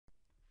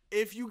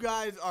If you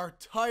guys are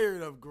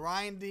tired of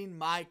grinding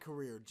my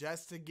career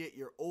just to get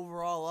your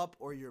overall up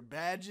or your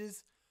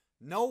badges,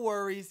 no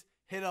worries.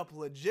 Hit up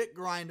Legit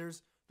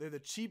Grinders. They're the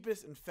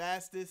cheapest and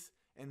fastest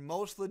and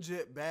most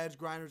legit badge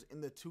grinders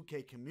in the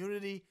 2K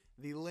community.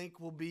 The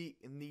link will be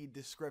in the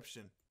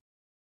description.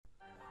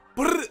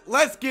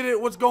 Let's get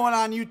it. What's going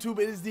on, YouTube?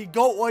 It is the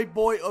GOAT White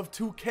Boy of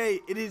 2K.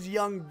 It is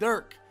young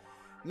DIRK.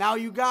 Now,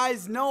 you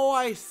guys know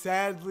I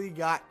sadly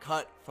got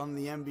cut from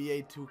the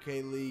NBA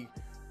 2K League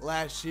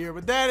last year,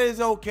 but that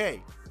is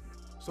okay.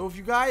 So if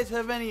you guys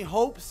have any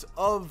hopes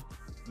of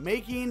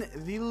making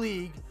the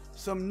league,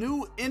 some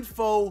new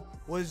info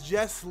was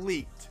just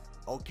leaked,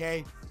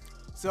 okay?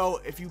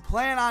 So if you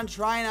plan on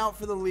trying out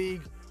for the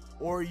league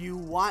or you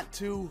want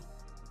to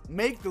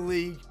make the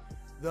league,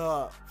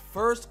 the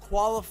first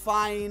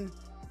qualifying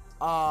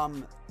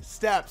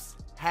steps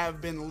have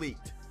been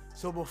leaked.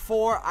 So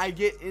before I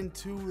get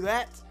into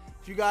that,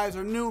 if you guys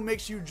are new, make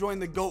sure you join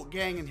the GOAT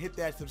gang and hit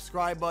that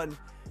subscribe button.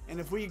 And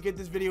if we could get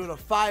this video to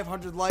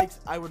 500 likes,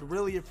 I would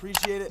really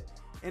appreciate it.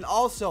 And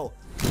also,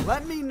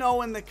 let me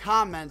know in the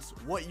comments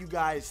what you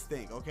guys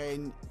think, okay?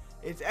 And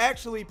it's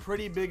actually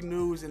pretty big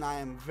news, and I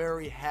am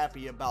very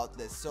happy about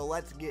this. So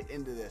let's get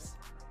into this.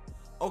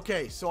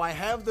 Okay, so I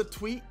have the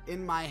tweet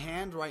in my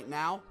hand right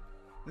now.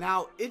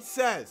 Now, it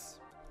says,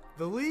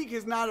 the league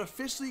is not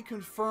officially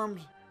confirmed,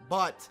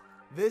 but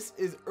this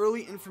is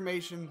early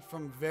information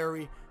from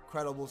very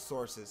credible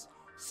sources.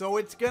 So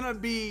it's going to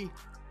be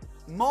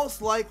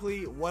most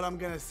likely what I'm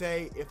going to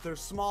say. If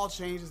there's small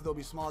changes, there'll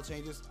be small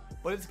changes.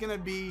 But it's going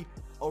to be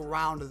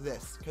around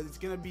this because it's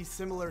going to be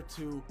similar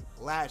to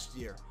last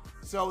year.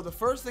 So the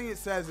first thing it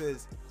says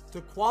is,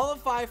 to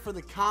qualify for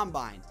the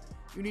Combine,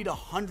 you need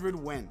 100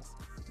 wins.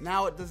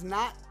 Now, it does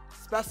not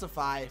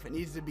specify if it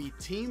needs to be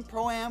Team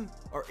Pro-Am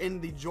or in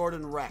the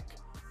Jordan Rec.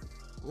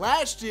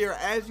 Last year,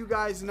 as you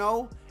guys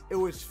know, it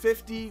was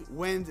 50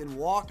 wins in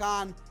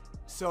walk-on,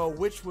 so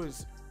which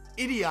was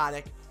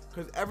idiotic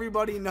because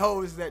everybody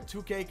knows that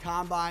 2K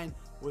Combine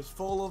was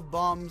full of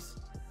bums,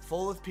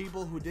 full of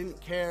people who didn't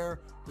care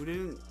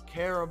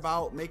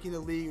about making the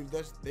league.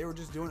 They were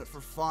just doing it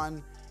for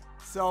fun.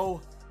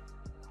 So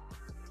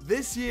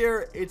this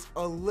year it's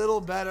a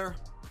little better,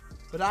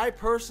 but I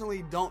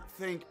personally don't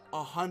think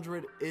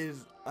 100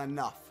 is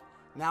enough.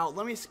 Now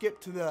let me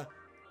skip to the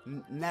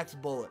next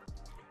bullet.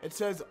 It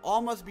says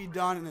all must be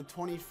done in a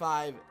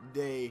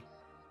 25-day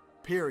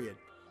period.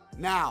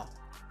 Now,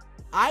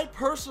 I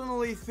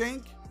personally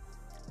think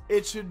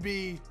it should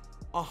be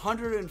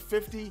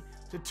 150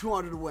 to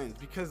 200 wins,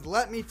 because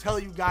let me tell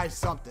you guys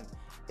something.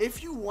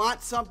 If you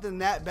want something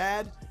that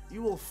bad,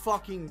 you will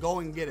fucking go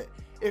and get it.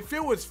 If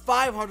it was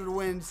 500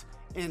 wins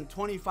in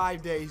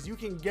 25 days, you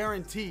can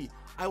guarantee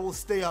I will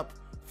stay up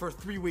for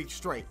 3 weeks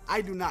straight.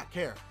 I do not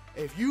care.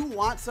 If you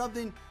want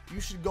something,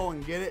 you should go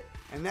and get it.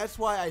 And that's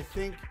why I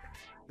think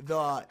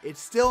it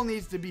still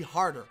needs to be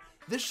harder.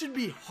 This should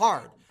be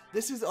hard.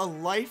 This is a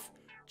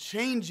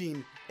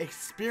life-changing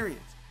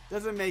experience.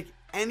 Doesn't make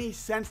any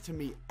sense to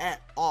me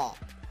at all.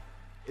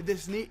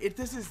 This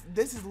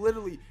is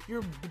literally,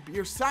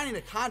 you're signing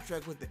a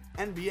contract with the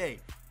NBA.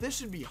 This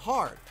should be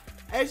hard.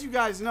 As you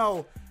guys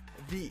know,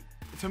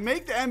 to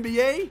make the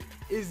NBA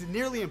is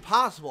nearly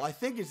impossible. I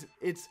think it's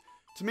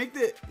to make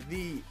the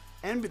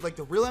NBA, like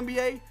the real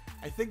NBA,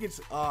 I think it's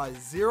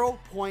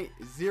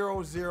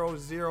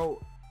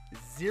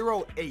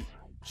 0.00008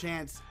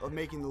 chance of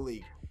making the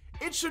league.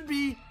 It should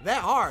be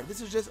that hard.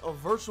 This is just a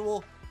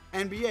virtual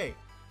NBA.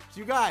 So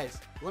you guys,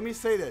 let me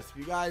say this.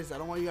 You guys, I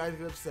don't want you guys to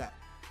get upset.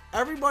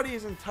 Everybody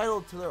is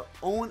entitled to their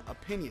own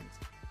opinions.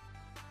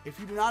 If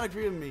you do not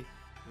agree with me,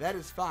 that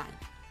is fine.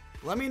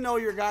 Let me know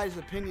your guys'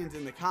 opinions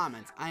in the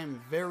comments. I am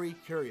very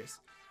curious.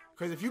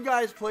 Because if you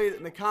guys played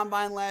in the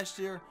Combine last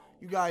year,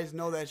 you guys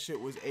know that shit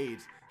was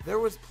AIDS. There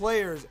was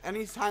players,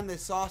 anytime they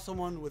saw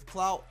someone with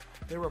clout,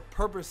 they were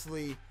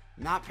purposely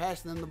not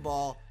passing them the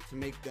ball to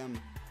make them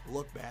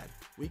look bad.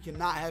 We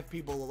cannot have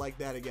people like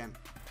that again.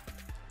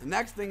 The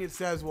next thing it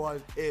says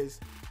is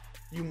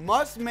you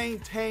must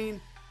maintain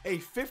a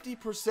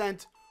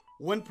 50%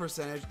 win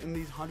percentage in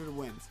these 100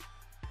 wins.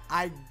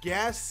 I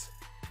guess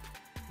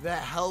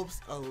that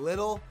helps a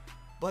little,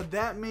 but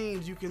that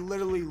means you can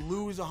literally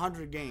lose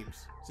 100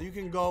 games. So you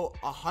can go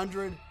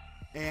 100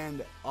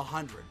 and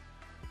 100.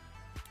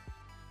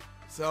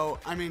 So,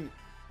 I mean,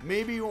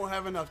 maybe you won't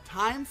have enough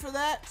time for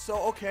that.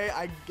 So, okay,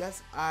 I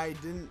guess I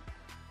didn't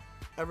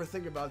ever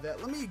think about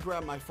that. Let me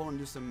grab my phone and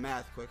do some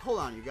math quick. Hold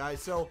on, you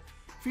guys. So,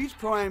 each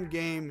Pro-Am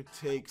game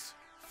takes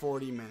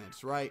 40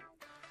 minutes, right?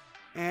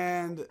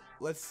 And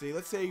let's see.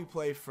 Let's say you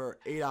play for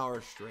 8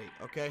 hours straight,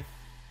 okay?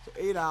 So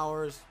 8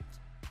 hours.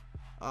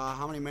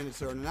 How many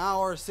minutes are in an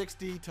hour?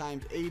 60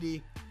 times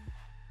 80.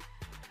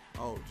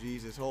 Oh,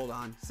 Jesus. Hold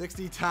on.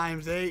 60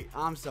 times 8.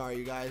 I'm sorry,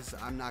 you guys.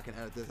 I'm not going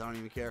to edit this. I don't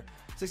even care.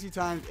 60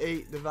 times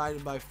 8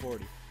 divided by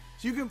 40.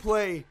 So you can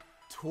play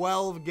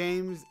 12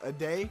 games a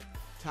day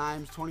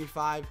times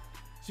 25.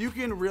 So you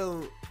can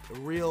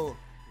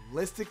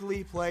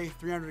realistically play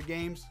 300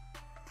 games.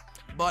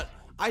 But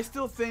I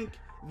still think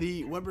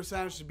the win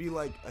percentage should be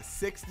like a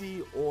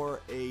 60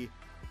 or a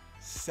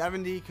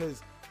 70,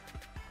 because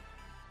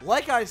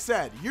like I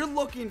said, you're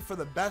looking for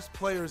the best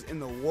players in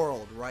the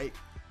world, right?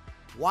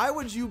 Why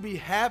would you be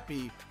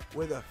happy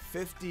with a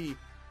 50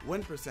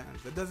 win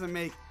percentage? That doesn't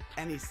make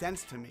any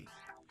sense to me.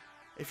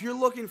 If you're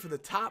looking for the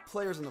top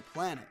players on the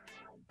planet,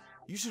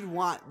 you should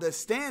want the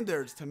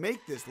standards to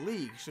make this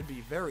league should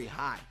be very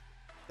high.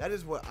 That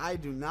is what I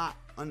do not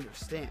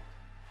understand.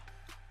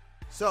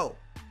 So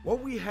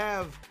what we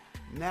have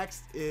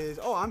next is,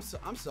 oh,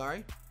 I'm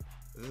sorry.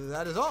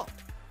 That is all.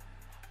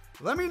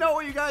 Let me know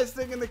what you guys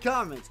think in the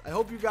comments. I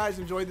hope you guys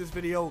enjoyed this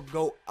video.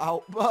 Go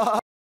out.